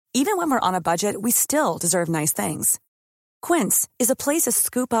Even when we're on a budget, we still deserve nice things. Quince is a place to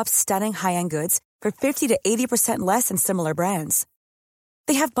scoop up stunning high-end goods for 50 to 80% less than similar brands.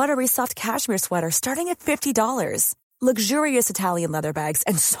 They have buttery soft cashmere sweaters starting at $50, luxurious Italian leather bags,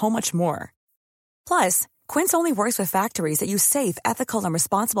 and so much more. Plus, Quince only works with factories that use safe, ethical, and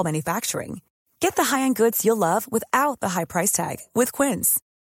responsible manufacturing. Get the high-end goods you'll love without the high price tag with Quince.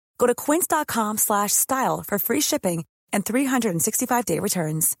 Go to quince.com/style for free shipping and 365-day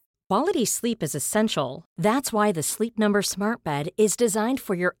returns. Quality sleep is essential. That's why the Sleep Number Smart Bed is designed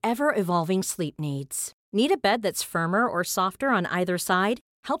for your ever-evolving sleep needs. Need a bed that's firmer or softer on either side?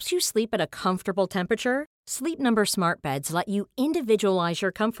 Helps you sleep at a comfortable temperature? Sleep Number Smart Beds let you individualize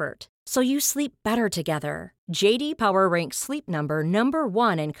your comfort, so you sleep better together. J.D. Power ranks Sleep Number number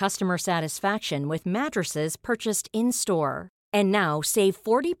 1 in customer satisfaction with mattresses purchased in-store. And now, save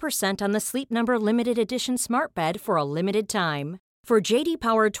 40% on the Sleep Number Limited Edition Smart Bed for a limited time. For J.D.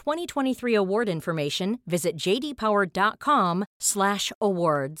 Power 2023 award information, visit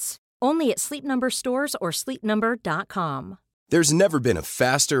jdpower.com/awards. Only at Sleep Number stores or sleepnumber.com. There's never been a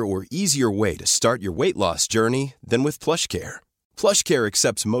faster or easier way to start your weight loss journey than with PlushCare. PlushCare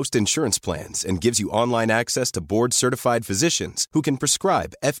accepts most insurance plans and gives you online access to board-certified physicians who can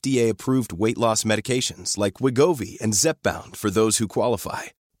prescribe FDA-approved weight loss medications like Wegovy and Zepbound for those who qualify.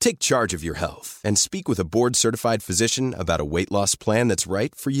 Take charge of your health and speak with a board-certified physician about a weight loss plan that's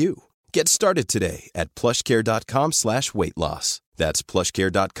right for you. Get started today at plushcare.com/weight loss. That's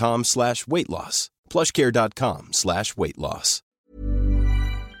plushcare.com/weight loss. plushcare.com/weight loss.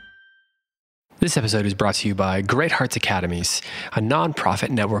 This episode is brought to you by Great Hearts Academies, a non-profit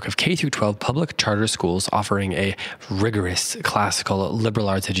network of K-12 public charter schools offering a rigorous classical liberal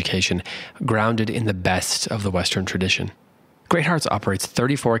arts education grounded in the best of the Western tradition. Great Hearts operates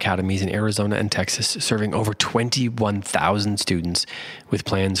 34 academies in Arizona and Texas, serving over 21,000 students, with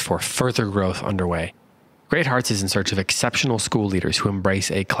plans for further growth underway. Great Hearts is in search of exceptional school leaders who embrace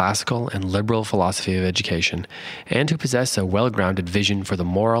a classical and liberal philosophy of education and who possess a well-grounded vision for the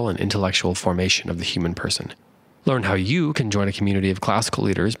moral and intellectual formation of the human person. Learn how you can join a community of classical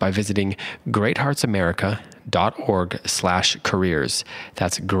leaders by visiting greatheartsamerica.org/careers.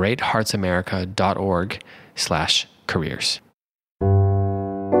 That's greatheartsamerica.org/careers.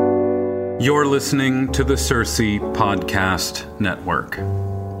 You're listening to the Circe Podcast Network.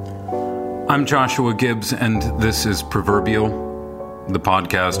 I'm Joshua Gibbs, and this is Proverbial, the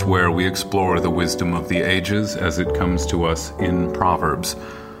podcast where we explore the wisdom of the ages as it comes to us in Proverbs,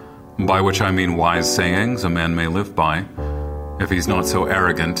 by which I mean wise sayings a man may live by, if he's not so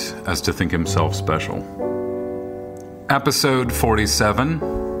arrogant as to think himself special. Episode 47,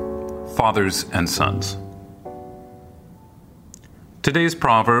 Fathers and Sons. Today's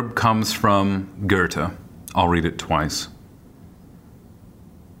proverb comes from Goethe. I'll read it twice.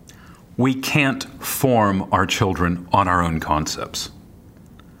 We can't form our children on our own concepts.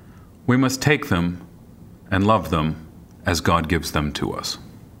 We must take them and love them as God gives them to us.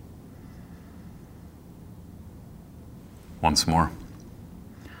 Once more.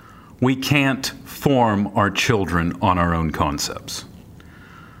 We can't form our children on our own concepts.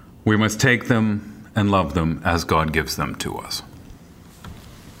 We must take them and love them as God gives them to us.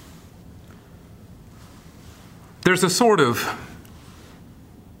 There's a sort of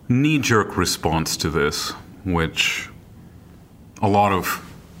knee-jerk response to this, which a lot of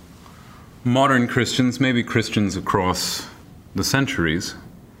modern Christians, maybe Christians across the centuries,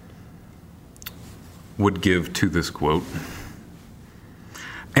 would give to this quote.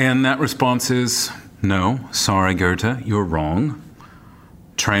 And that response is, no, sorry, Goethe, you're wrong.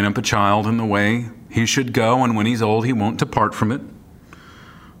 Train up a child in the way he should go, and when he's old, he won't depart from it.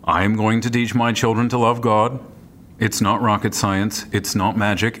 I am going to teach my children to love God. It's not rocket science. It's not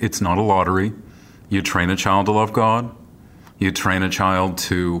magic. It's not a lottery. You train a child to love God. You train a child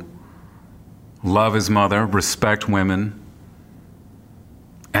to love his mother, respect women,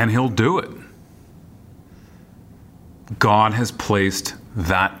 and he'll do it. God has placed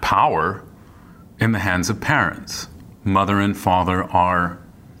that power in the hands of parents. Mother and father are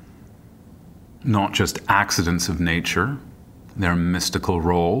not just accidents of nature. They're mystical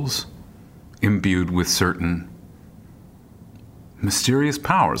roles imbued with certain mysterious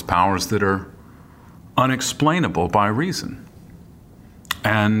powers, powers that are unexplainable by reason.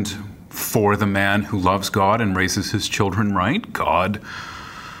 And for the man who loves God and raises his children right, God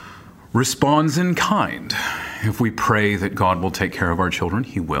responds in kind. If we pray that God will take care of our children,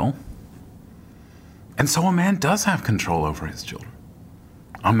 he will. And so a man does have control over his children.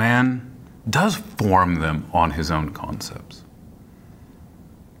 A man does form them on his own concepts.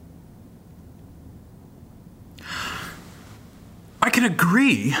 I can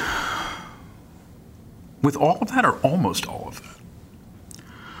agree with all of that, or almost all of that.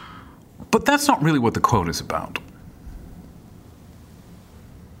 But that's not really what the quote is about.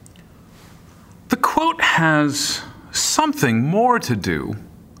 The quote has something more to do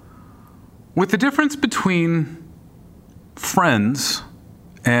with the difference between friends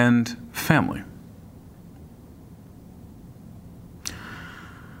and family.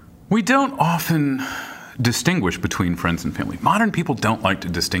 We don't often distinguish between friends and family. Modern people don't like to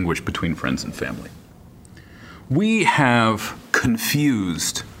distinguish between friends and family. We have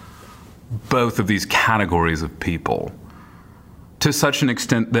confused both of these categories of people to such an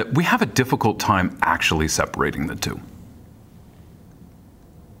extent that we have a difficult time actually separating the two.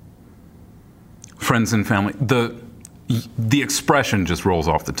 Friends and family, the expression just rolls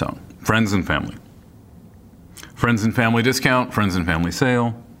off the tongue. Friends and family. Friends and family discount, friends and family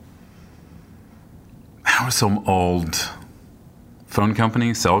sale. There was some old phone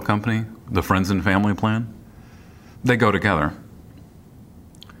company, cell company, the friends and family plan. They go together.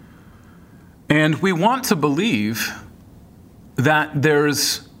 And we want to believe that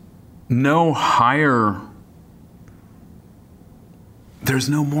there's no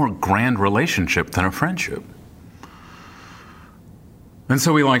more grand relationship than a friendship. And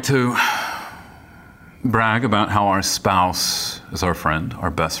so we like to brag about how our spouse is our friend,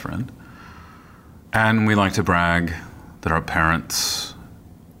 our best friend. And we like to brag that our parents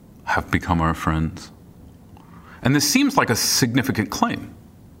have become our friends. And this seems like a significant claim.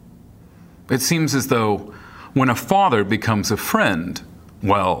 It seems as though when a father becomes a friend,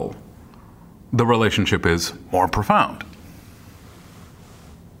 well, the relationship is more profound.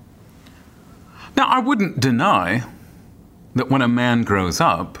 Now, I wouldn't deny that when a man grows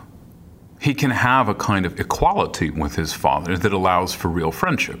up, he can have a kind of equality with his father that allows for real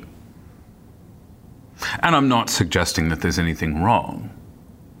friendship. And I'm not suggesting that there's anything wrong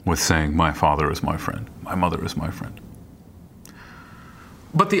with saying my father is my friend, my mother is my friend.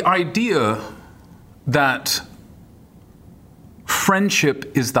 But the idea that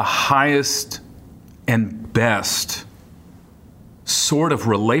friendship is the highest and best sort of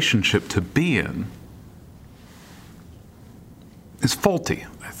relationship to be in is faulty,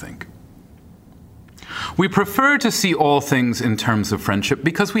 I think. We prefer to see all things in terms of friendship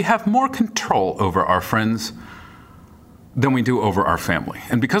because we have more control over our friends than we do over our family.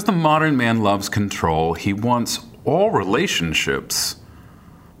 And because the modern man loves control, he wants all relationships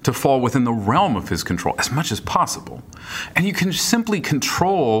to fall within the realm of his control as much as possible. And you can simply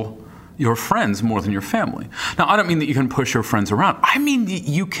control your friends more than your family. Now, I don't mean that you can push your friends around. I mean that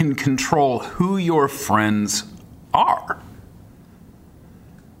you can control who your friends are.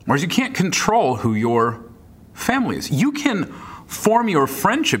 Whereas you can't control who your family is. You can form your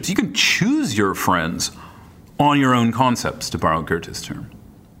friendships. You can choose your friends on your own concepts, to borrow Goethe's term.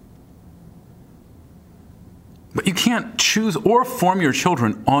 But you can't choose or form your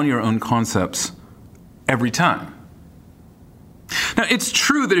children on your own concepts every time. Now, it's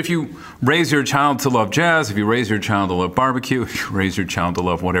true that if you raise your child to love jazz, if you raise your child to love barbecue, if you raise your child to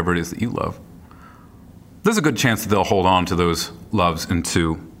love whatever it is that you love, there's a good chance that they'll hold on to those loves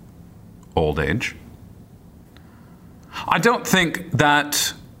into old age. I don't think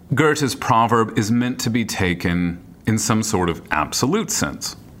that Goethe's proverb is meant to be taken in some sort of absolute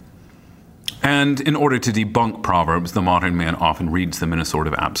sense. And in order to debunk proverbs, the modern man often reads them in a sort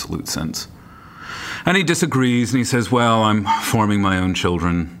of absolute sense. And he disagrees and he says, well, I'm forming my own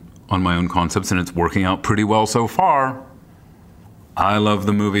children on my own concepts and it's working out pretty well so far. I love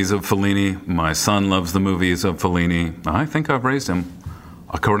the movies of Fellini. My son loves the movies of Fellini. I think I've raised him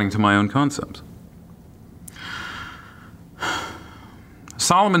according to my own concepts.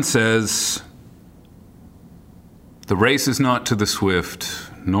 Solomon says, the race is not to the swift,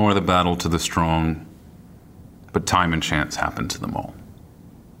 nor the battle to the strong, but time and chance happen to them all.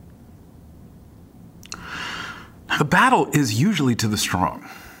 Now, the battle is usually to the strong,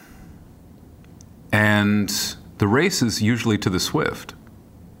 and the race is usually to the swift.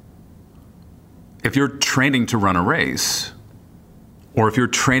 If you're training to run a race, or if you're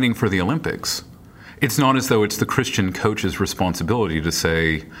training for the Olympics, it's not as though it's the Christian coach's responsibility to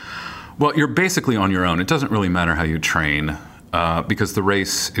say, well, you're basically on your own. It doesn't really matter how you train because the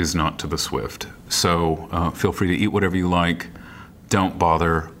race is not to the swift. So feel free to eat whatever you like. Don't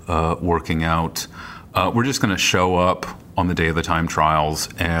bother working out. We're just going to show up on the day of the time trials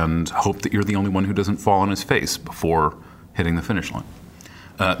and hope that you're the only one who doesn't fall on his face before hitting the finish line.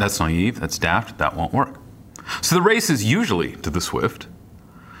 That's naive. That's daft. That won't work. So the race is usually to the swift,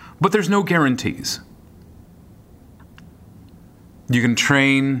 but there's no guarantees. You can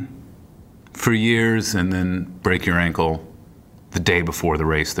train for years and then break your ankle the day before the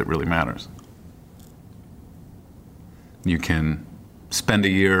race that really matters. You can spend a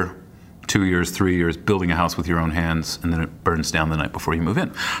year, 2 years, 3 years building a house with your own hands, and then it burns down the night before you move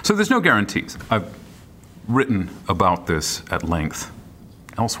in. So there's no guarantees. I've written about this at length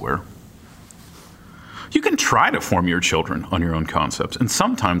elsewhere. You can try to form your children on your own concepts, and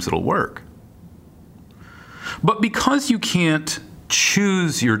sometimes it'll work. But because you can't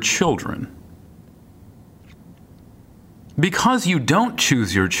choose your children, because you don't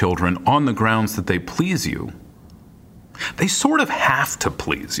choose your children on the grounds that they please you, they sort of have to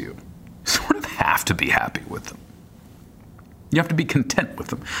please you. Sort of have to be happy with them. You have to be content with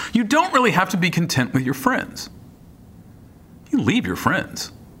them. You don't really have to be content with your friends. You leave your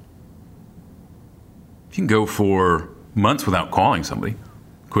friends. You can go for months without calling somebody,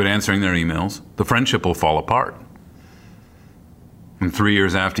 quit answering their emails, the friendship will fall apart. And 3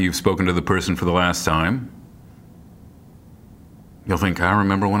 years after you've spoken to the person for the last time, you'll think, I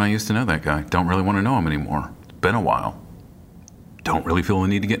remember when I used to know that guy. Don't really want to know him anymore. It's been a while. Don't really feel the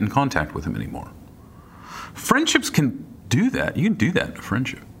need to get in contact with him anymore. Friendships can do that. You can do that in a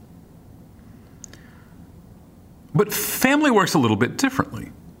friendship. But family works a little bit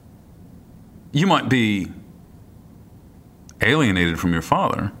differently. You might be alienated from your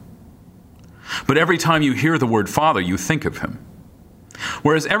father, but every time you hear the word father, you think of him.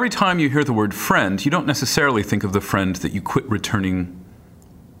 Whereas every time you hear the word friend, you don't necessarily think of the friend that you quit returning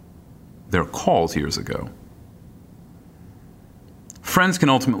their calls years ago. Friends can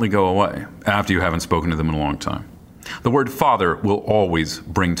ultimately go away after you haven't spoken to them in a long time. The word father will always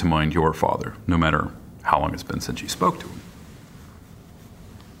bring to mind your father, no matter how long it's been since you spoke to him.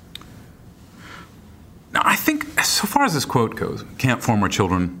 Now, I think, so far as this quote goes, we can't form our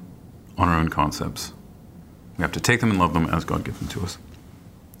children on our own concepts. We have to take them and love them as God gives them to us.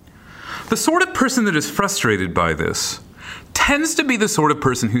 The sort of person that is frustrated by this tends to be the sort of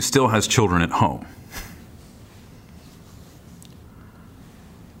person who still has children at home.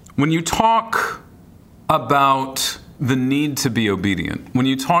 When you talk about the need to be obedient, when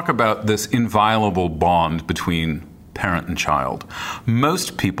you talk about this inviolable bond between parent and child,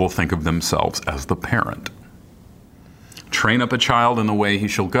 most people think of themselves as the parent. Train up a child in the way he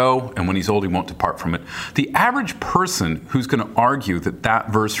shall go, and when he's old, he won't depart from it. The average person who's going to argue that that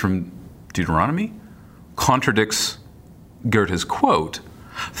verse from Deuteronomy contradicts Goethe's quote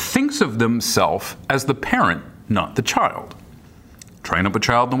thinks of themselves as the parent, not the child. Train up a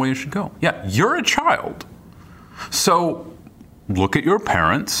child in the way you should go. Yeah, you're a child. So look at your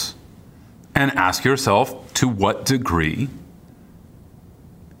parents and ask yourself to what degree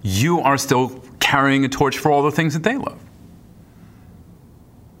you are still carrying a torch for all the things that they love.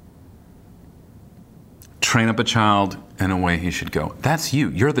 Train up a child in a way he should go. That's you.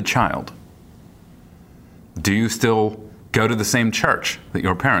 You're the child. Do you still go to the same church that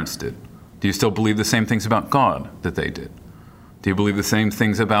your parents did? Do you still believe the same things about God that they did? Do you believe the same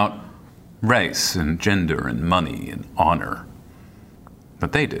things about race and gender and money and honor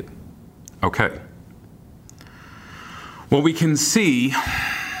that they did? Okay. Well, we can see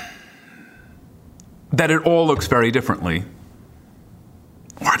that it all looks very differently,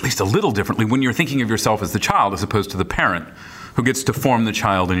 or at least a little differently, when you're thinking of yourself as the child as opposed to the parent who gets to form the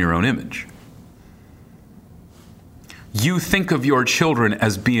child in your own image. You think of your children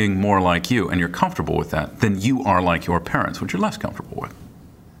as being more like you, and you're comfortable with that, than you are like your parents, which you're less comfortable with.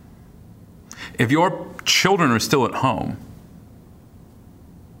 If your children are still at home,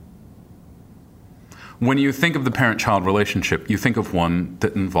 when you think of the parent-child relationship, you think of one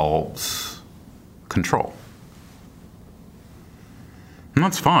that involves control. And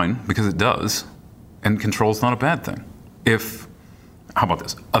that's fine, because it does, and control's not a bad thing. How about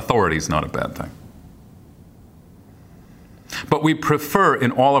this? Authority is not a bad thing. But we prefer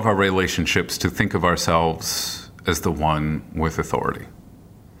in all of our relationships to think of ourselves as the one with authority.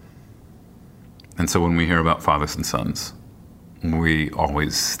 And so when we hear about fathers and sons, we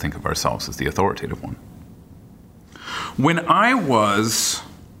always think of ourselves as the authoritative one. When I was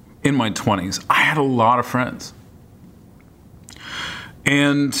in my 20s, I had a lot of friends.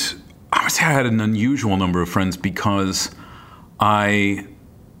 And I would say I had an unusual number of friends because I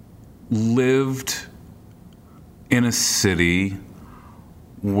lived in a city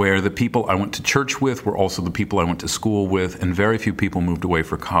where the people I went to church with were also the people I went to school with, and very few people moved away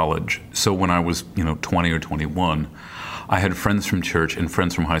for college. So when I was, 20 or 21, I had friends from church and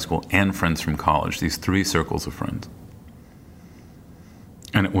friends from high school and friends from college, these 3 circles of friends.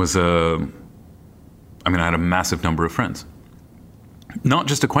 And it was I had a massive number of friends. Not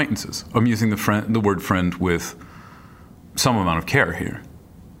just acquaintances. I'm using the word friend with some amount of care here.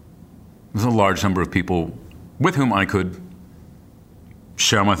 There's a large number of people with whom I could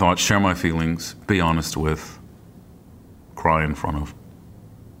share my thoughts, share my feelings, be honest with, cry in front of.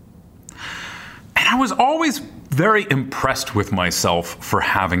 And I was always very impressed with myself for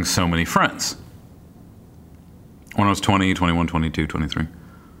having so many friends. When I was 20, 21, 22, 23,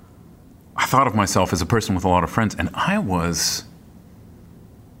 I thought of myself as a person with a lot of friends, and I was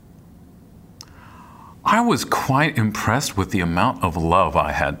quite impressed with the amount of love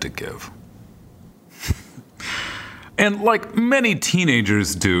I had to give. And like many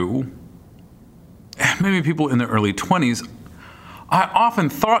teenagers do, maybe people in their early 20s, I often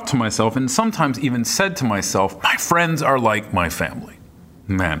thought to myself, and sometimes even said to myself, my friends are like my family.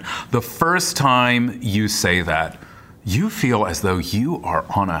 Man, the first time you say that, you feel as though you are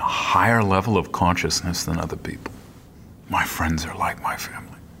on a higher level of consciousness than other people. My friends are like my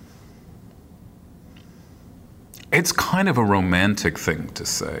family. It's kind of a romantic thing to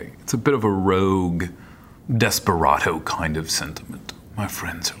say. It's a bit of a rogue, desperado kind of sentiment. My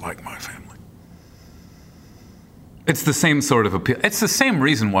friends are like my family. It's the same sort of appeal. It's the same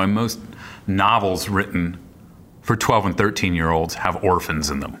reason why most novels written for 12 and 13-year-olds have orphans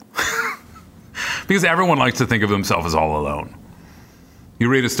in them. Because everyone likes to think of themselves as all alone. You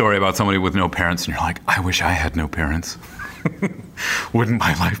read a story about somebody with no parents and you're like, I wish I had no parents. Wouldn't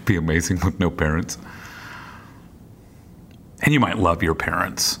my life be amazing with no parents? And you might love your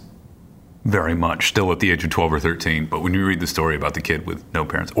parents very much, still at the age of 12 or 13, but when you read the story about the kid with no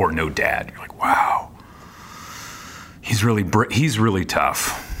parents or no dad, you're like, wow, he's really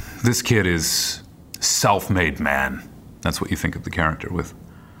tough. This kid is self-made man. That's what you think of the character with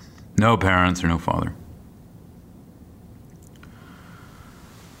no parents or no father.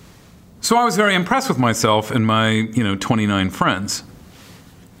 So I was very impressed with myself and my, 29 friends.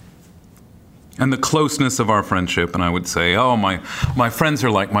 And the closeness of our friendship, and I would say, oh, my friends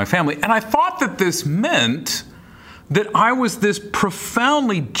are like my family. And I thought that this meant that I was this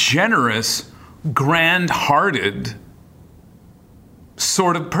profoundly generous, grand-hearted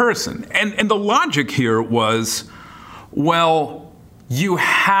sort of person. And the logic here was, well, you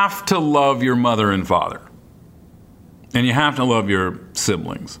have to love your mother and father. And you have to love your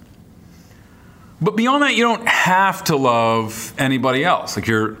siblings. But beyond that, you don't have to love anybody else. Like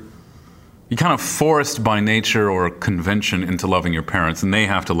you're kind of forced by nature or convention into loving your parents, and they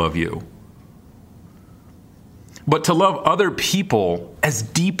have to love you. But to love other people as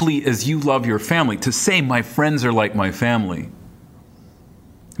deeply as you love your family, to say my friends are like my family,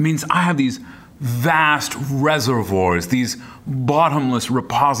 means I have these vast reservoirs, these bottomless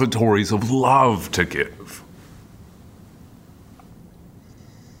repositories of love to give.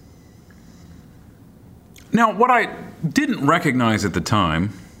 Now, what I didn't recognize at the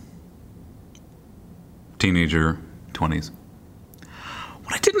time, teenager, 20s.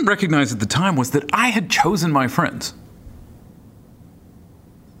 What I didn't recognize at the time was that I had chosen my friends.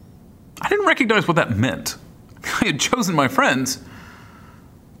 I didn't recognize what that meant. I had chosen my friends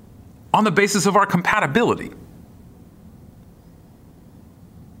on the basis of our compatibility.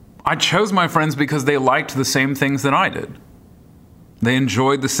 I chose my friends because they liked the same things that I did. They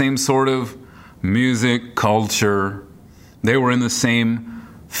enjoyed the same sort of music, culture. They were in the same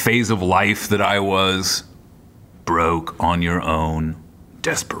phase of life that I was. Broke, on your own,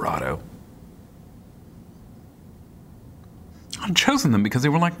 desperado. I'd chosen them because they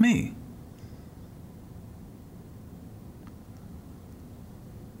were like me.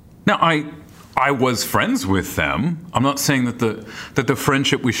 Now, I was friends with them. I'm not saying that the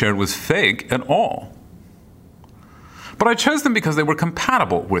friendship we shared was fake at all. But I chose them because they were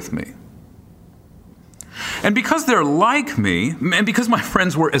compatible with me. And because they're like me, and because my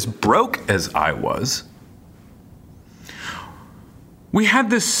friends were as broke as I was, we had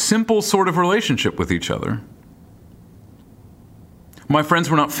this simple sort of relationship with each other. My friends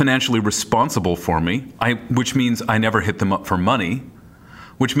were not financially responsible for me, which means I never hit them up for money,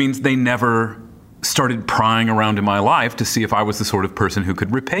 which means they never started prying around in my life to see if I was the sort of person who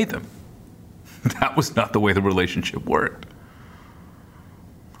could repay them. That was not the way the relationship worked.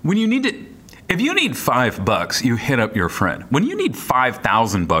 If you need $5, you hit up your friend. When you need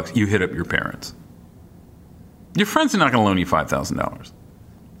 $5,000, you hit up your parents. Your friends are not going to loan you $5,000.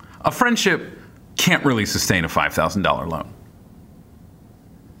 A friendship can't really sustain a $5,000 loan.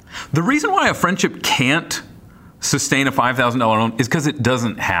 The reason why a friendship can't sustain a $5,000 loan is because it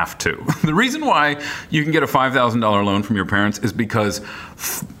doesn't have to. The reason why you can get a $5,000 loan from your parents is because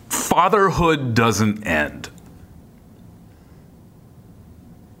fatherhood doesn't end.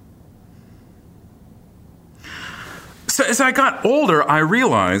 So as I got older, I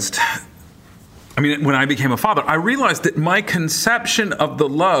realized, when I became a father, I realized that my conception of the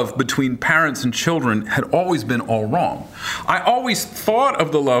love between parents and children had always been all wrong. I always thought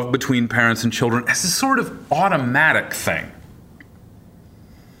of the love between parents and children as a sort of automatic thing.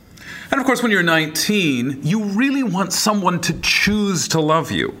 And of course, when you're 19, you really want someone to choose to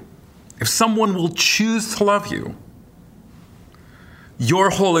love you. If someone will choose to love you, your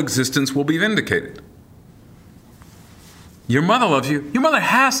whole existence will be vindicated. Your mother loves you. Your mother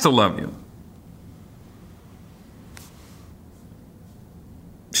has to love you.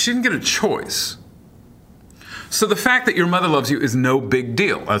 She didn't get a choice. So the fact that your mother loves you is no big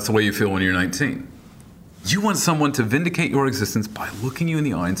deal. That's the way you feel when you're 19. You want someone to vindicate your existence by looking you in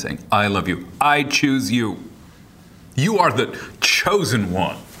the eye and saying, I love you. I choose you. You are the chosen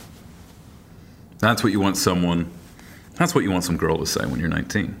one. That's what you want some girl to say when you're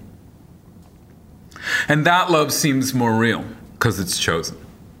 19. And that love seems more real because it's chosen.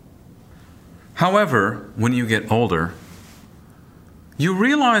 However, when you get older, you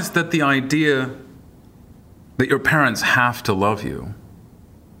realize that the idea that your parents have to love you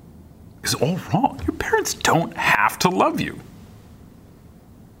is all wrong. Your parents don't have to love you.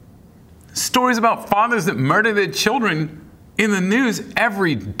 Stories about fathers that murder their children in the news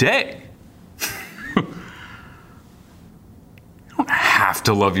every day. You don't have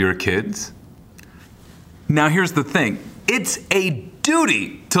to love your kids. Now here's the thing. It's a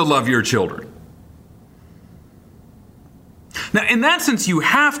duty to love your children. Now in that sense you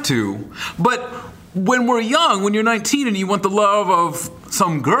have to, but when we're young, when you're 19 and you want the love of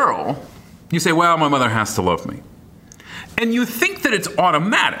some girl, you say, well, my mother has to love me. And you think that it's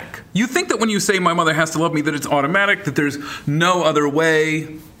automatic. You think that when you say my mother has to love me, that it's automatic, that there's no other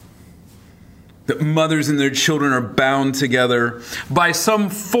way, that mothers and their children are bound together by some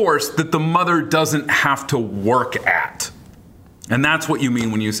force that the mother doesn't have to work at. And that's what you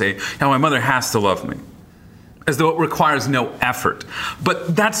mean when you say, my mother has to love me. As though it requires no effort.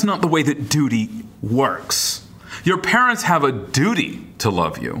 But that's not the way that duty works. Your parents have a duty to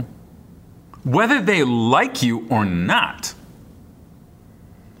love you, whether they like you or not.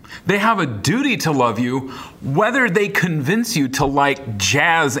 They have a duty to love you, whether they convince you to like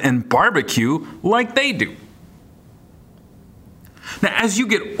jazz and barbecue like they do. Now, as you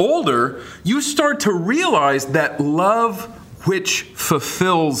get older, you start to realize that love which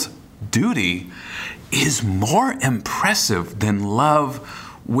fulfills duty is more impressive than love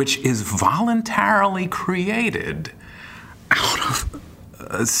which is voluntarily created out of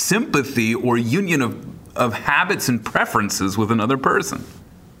a sympathy or union of habits and preferences with another person.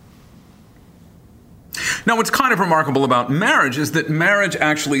 Now, what's kind of remarkable about marriage is that marriage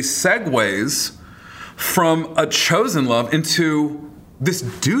actually segues from a chosen love into this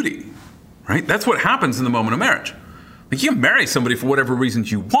duty, right? That's what happens in the moment of marriage. Like, you can marry somebody for whatever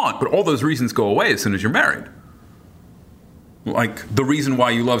reasons you want, but all those reasons go away as soon as you're married. Like, the reason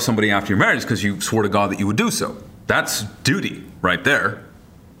why you love somebody after you're married is because you swore to God that you would do so. That's duty right there.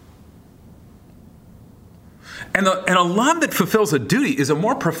 And a love that fulfills a duty is a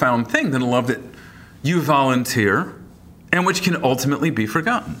more profound thing than a love that you volunteer and which can ultimately be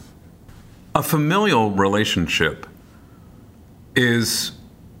forgotten. A familial relationship is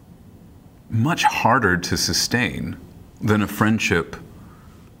much harder to sustain than a friendship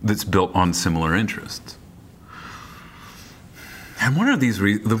that's built on similar interests. And one of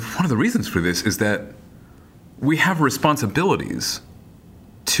the reasons for this is that we have responsibilities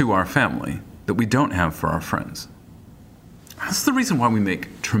to our family that we don't have for our friends. That's the reason why we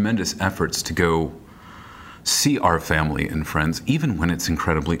make tremendous efforts to go see our family and friends, even when it's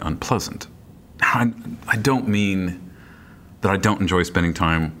incredibly unpleasant. I don't mean that I don't enjoy spending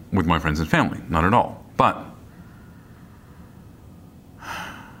time with my friends and family, not at all. But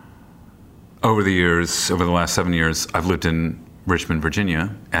over the last 7 years, I've lived in Richmond,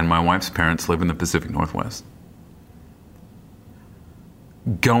 Virginia, and my wife's parents live in the Pacific Northwest.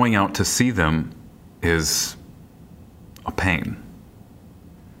 Going out to see them is a pain.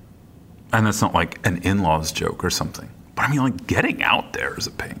 And that's not like an in-laws joke or something. But I mean, like, getting out there is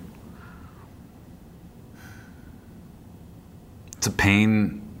a pain. It's a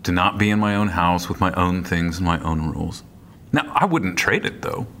pain to not be in my own house with my own things and my own rules. Now, I wouldn't trade it,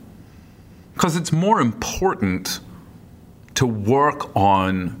 though, because it's more important to work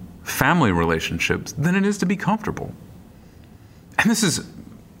on family relationships than it is to be comfortable. And this is,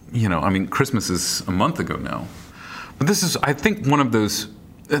 Christmas is a month ago now. But this is, I think, one of those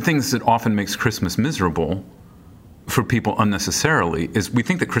things that often makes Christmas miserable for people unnecessarily is we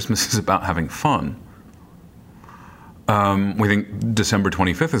think that Christmas is about having fun. We think December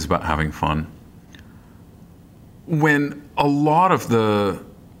 25th is about having fun. When a lot of the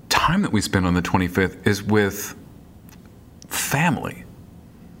time that we spend on the 25th is with family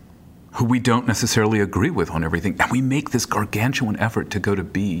who we don't necessarily agree with on everything. And we make this gargantuan effort to go to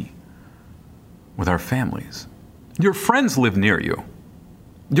be with our families. Your friends live near you.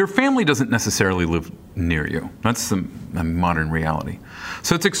 Your family doesn't necessarily live near you. That's the modern reality.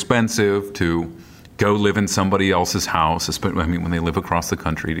 So it's expensive to go live in somebody else's house, when they live across the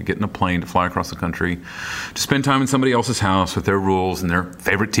country, to get in a plane to fly across the country, to spend time in somebody else's house with their rules and their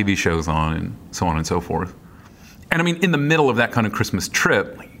favorite TV shows on and so on and so forth. And in the middle of that kind of Christmas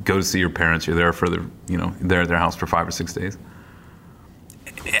trip, you go to see your parents, you're there for they're at their house for 5 or 6 days.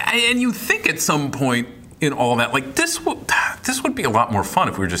 And you think at some point in all that, this would be a lot more fun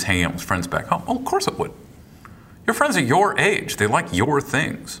if we were just hanging out with friends back home. Oh, of course it would. Your friends are your age. They like your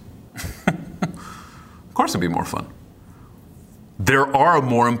things. Of course it'd be more fun. There are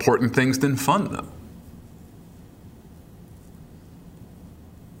more important things than fun, though.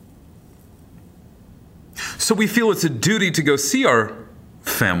 So we feel it's a duty to go see our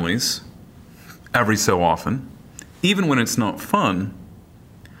families every so often, even when it's not fun.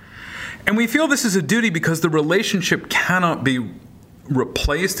 And we feel this is a duty because the relationship cannot be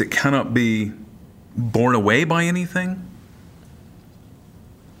replaced. It cannot be borne away by anything.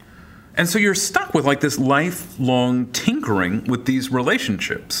 And so you're stuck with this lifelong tinkering with these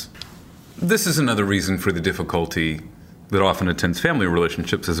relationships. This is another reason for the difficulty that often attends family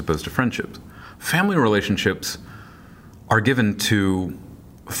relationships as opposed to friendships. Family relationships are given to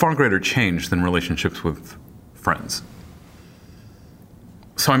far greater change than relationships with friends.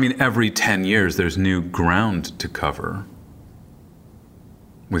 So, every 10 years there's new ground to cover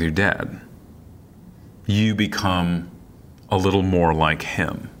with your dad. You become a little more like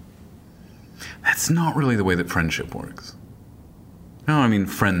him. That's not really the way that friendship works. No,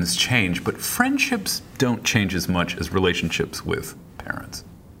 friends change, but friendships don't change as much as relationships with parents.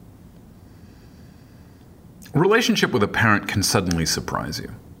 A relationship with a parent can suddenly surprise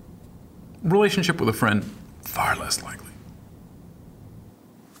you. A relationship with a friend, far less likely.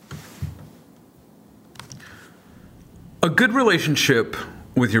 A good relationship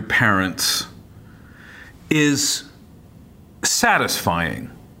with your parents is satisfying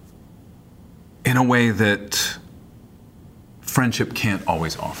in a way that friendship can't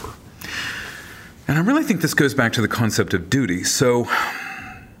always offer. And I really think this goes back to the concept of duty. So,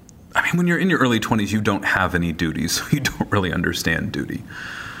 when you're in your early 20s, you don't have any duties, so you don't really understand duty.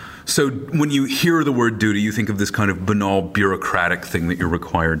 So when you hear the word duty, you think of this kind of banal bureaucratic thing that you're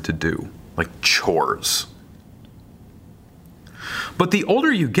required to do, like chores. But the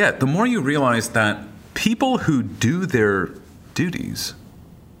older you get, the more you realize that people who do their duties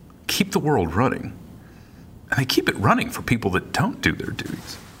keep the world running. And they keep it running for people that don't do their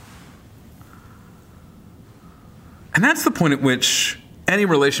duties. And that's the point at which any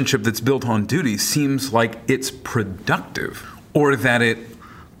relationship that's built on duty seems like it's productive, or that it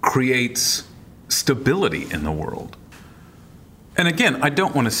creates stability in the world. And again, I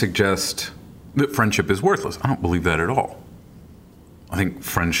don't want to suggest that friendship is worthless. I don't believe that at all. I think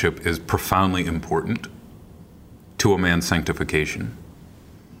friendship is profoundly important to a man's sanctification.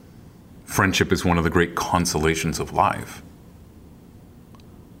 Friendship is one of the great consolations of life.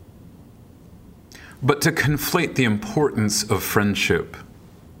 But to conflate the importance of friendship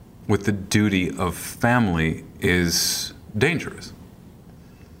with the duty of family is dangerous,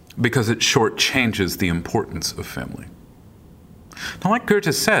 because it shortchanges the importance of family. Now, like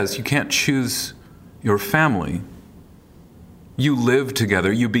Goethe says, you can't choose your family. You live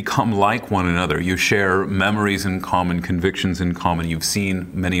together, you become like one another, you share memories in common, convictions in common, you've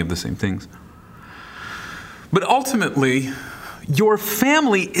seen many of the same things. But ultimately, your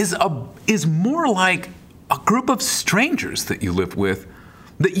family is more like a group of strangers that you live with,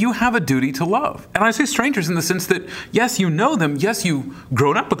 that you have a duty to love. And I say strangers in the sense that, yes, you know them, yes, you've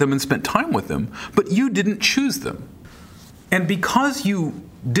grown up with them and spent time with them, but you didn't choose them. And because you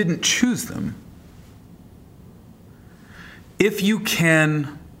didn't choose them, if you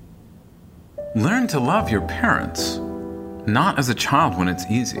can learn to love your parents, not as a child when it's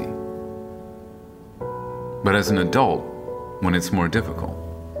easy, but as an adult when it's more difficult.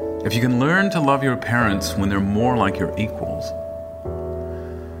 If you can learn to love your parents when they're more like your equals,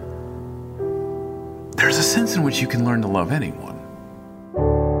 there's a sense in which you can learn to love anyone.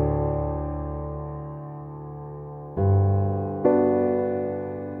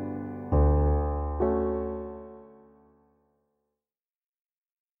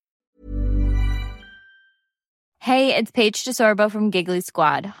 Hey, it's Paige DeSorbo from Giggly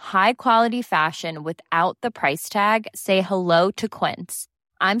Squad. High quality fashion without the price tag. Say hello to Quince.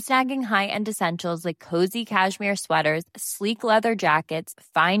 I'm snagging high-end essentials like cozy cashmere sweaters, sleek leather jackets,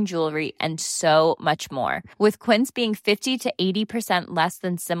 fine jewelry, and so much more. With Quince being 50 to 80% less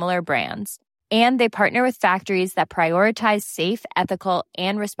than similar brands. And they partner with factories that prioritize safe, ethical,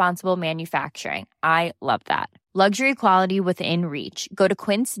 and responsible manufacturing. I love that. Luxury quality within reach. Go to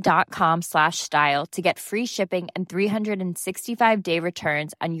quince.com/style to get free shipping and 365-day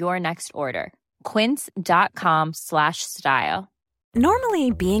returns on your next order. Quince.com/style.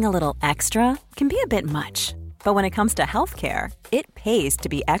 Normally, being a little extra can be a bit much, but when it comes to healthcare, it pays to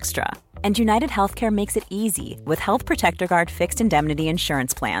be extra. And United Healthcare makes it easy with Health Protector Guard fixed indemnity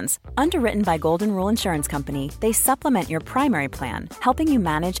insurance plans. Underwritten by Golden Rule Insurance Company, they supplement your primary plan, helping you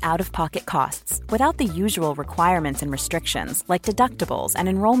manage out-of-pocket costs without the usual requirements and restrictions like deductibles and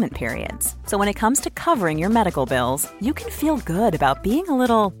enrollment periods. So when it comes to covering your medical bills, you can feel good about being a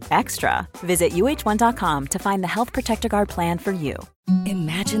little extra. Visit uh1.com to find the Health Protector Guard plan for you.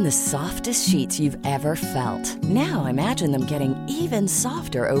 Imagine the softest sheets you've ever felt. Now imagine them getting even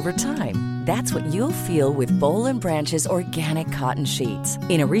softer over time. That's what you'll feel with Boll & Branch's organic cotton sheets.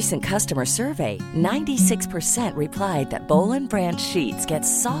 In a recent customer survey, 96% replied that Boll & Branch sheets get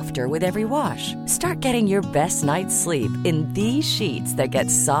softer with every wash. Start getting your best night's sleep in these sheets that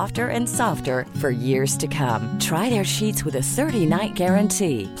get softer and softer for years to come. Try their sheets with a 30-night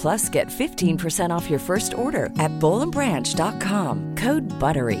guarantee. Plus, get 15% off your first order at bollandbranch.com. Code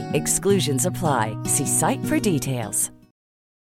BUTTERY. Exclusions apply. See site for details.